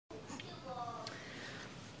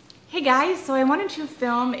Hey guys, so I wanted to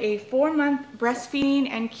film a 4-month breastfeeding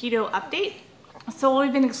and keto update. So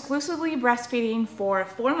we've been exclusively breastfeeding for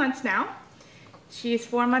 4 months now. She's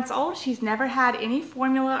 4 months old. She's never had any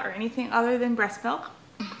formula or anything other than breast milk.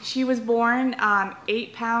 She was born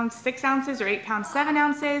 8 pounds 6 ounces or 8 pounds 7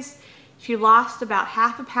 ounces. She lost about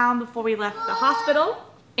half a pound before we left the hospital.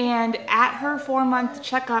 And at her 4-month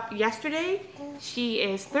checkup yesterday, she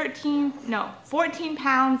is 14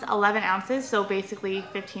 pounds 11 ounces, so basically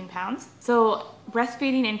 15 pounds. So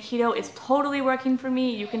breastfeeding and keto is totally working for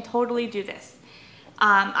me. You can totally do this.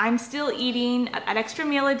 I'm still eating an extra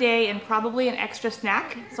meal a day and probably an extra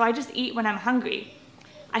snack, so I just eat when I'm hungry.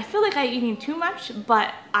 I feel like I'm eating too much,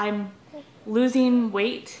 but I'm losing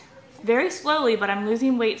weight very slowly, but I'm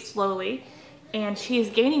losing weight slowly, and she is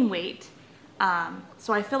gaining weight.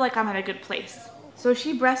 So I feel like I'm at a good place. So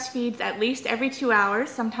she breastfeeds at least every 2 hours,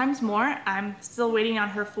 sometimes more. I'm still waiting on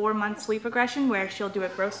her 4-month sleep regression where she'll do a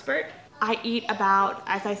growth spurt. I eat about,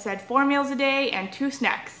 as I said, 4 meals a day and 2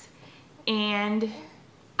 snacks. And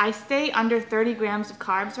I stay under 30 grams of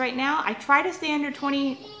carbs right now. I try to stay under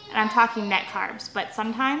 20, and I'm talking net carbs, but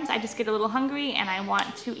sometimes I just get a little hungry and I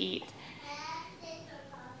want to eat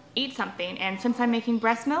something, and since I'm making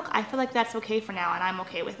breast milk, I feel like that's okay for now, and I'm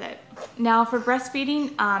okay with it. Now for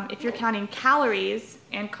breastfeeding, if you're counting calories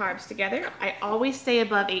and carbs together, I always stay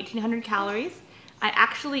above 1,800 calories. I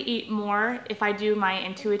actually eat more if I do my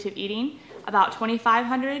intuitive eating, about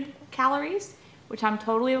 2,500 calories, which I'm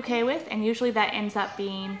totally okay with, and usually that ends up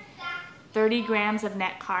being 30 grams of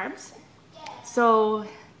net carbs. So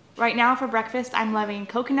right now for breakfast, I'm loving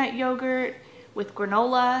coconut yogurt with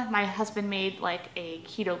granola. My husband made like a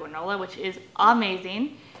keto granola, which is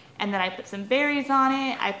amazing. And then I put some berries on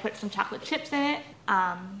it. I put some chocolate chips in it.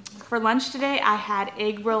 For lunch today, I had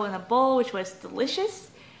egg roll in a bowl, which was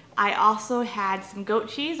delicious. I also had some goat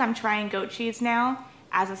cheese. I'm trying goat cheese now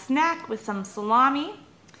as a snack with some salami.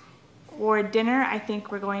 For dinner, I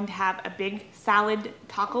think we're going to have a big salad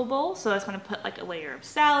taco bowl. So I was going to put like a layer of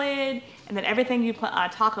salad and then everything you put on a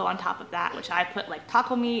taco on top of that, which I put like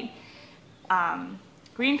taco meat,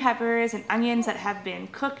 green peppers and onions that have been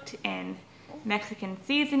cooked in Mexican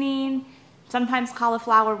seasoning, sometimes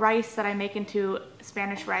cauliflower rice that I make into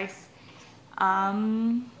Spanish rice,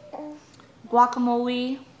 guacamole.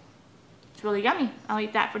 It's really yummy. I'll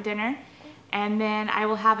eat that for dinner. And then I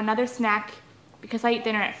will have another snack because I eat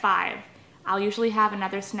dinner at 5. I'll usually have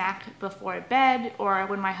another snack before bed, or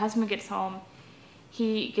when my husband gets home.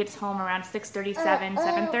 He gets home around 6:37,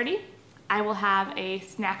 7:30. I will have a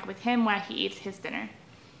snack with him while he eats his dinner.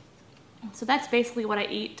 So that's basically what I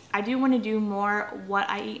eat. I do want to do more what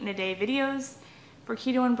I eat in a day videos for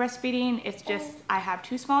keto and breastfeeding. It's just I have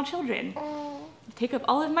 2 small children. They take up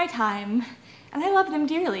all of my time, and I love them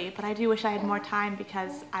dearly, but I do wish I had more time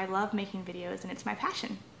because I love making videos and it's my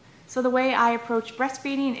passion. So the way I approach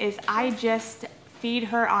breastfeeding is I just feed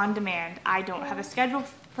her on demand. I don't have a schedule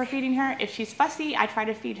for feeding her. If she's fussy, I try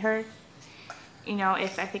to feed her. You know,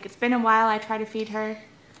 if I think it's been a while, I try to feed her.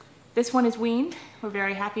 This one is weaned. We're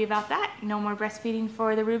very happy about that. No more breastfeeding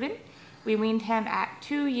for the Reuben. We weaned him at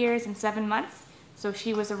 2 years and 7 months. So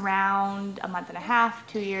she was around a month and a half,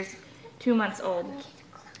 2 years, 2 months old.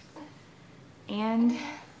 And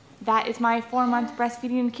that is my 4-month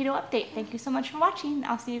breastfeeding and keto update. Thank you so much for watching.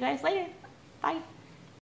 I'll see you guys later. Bye.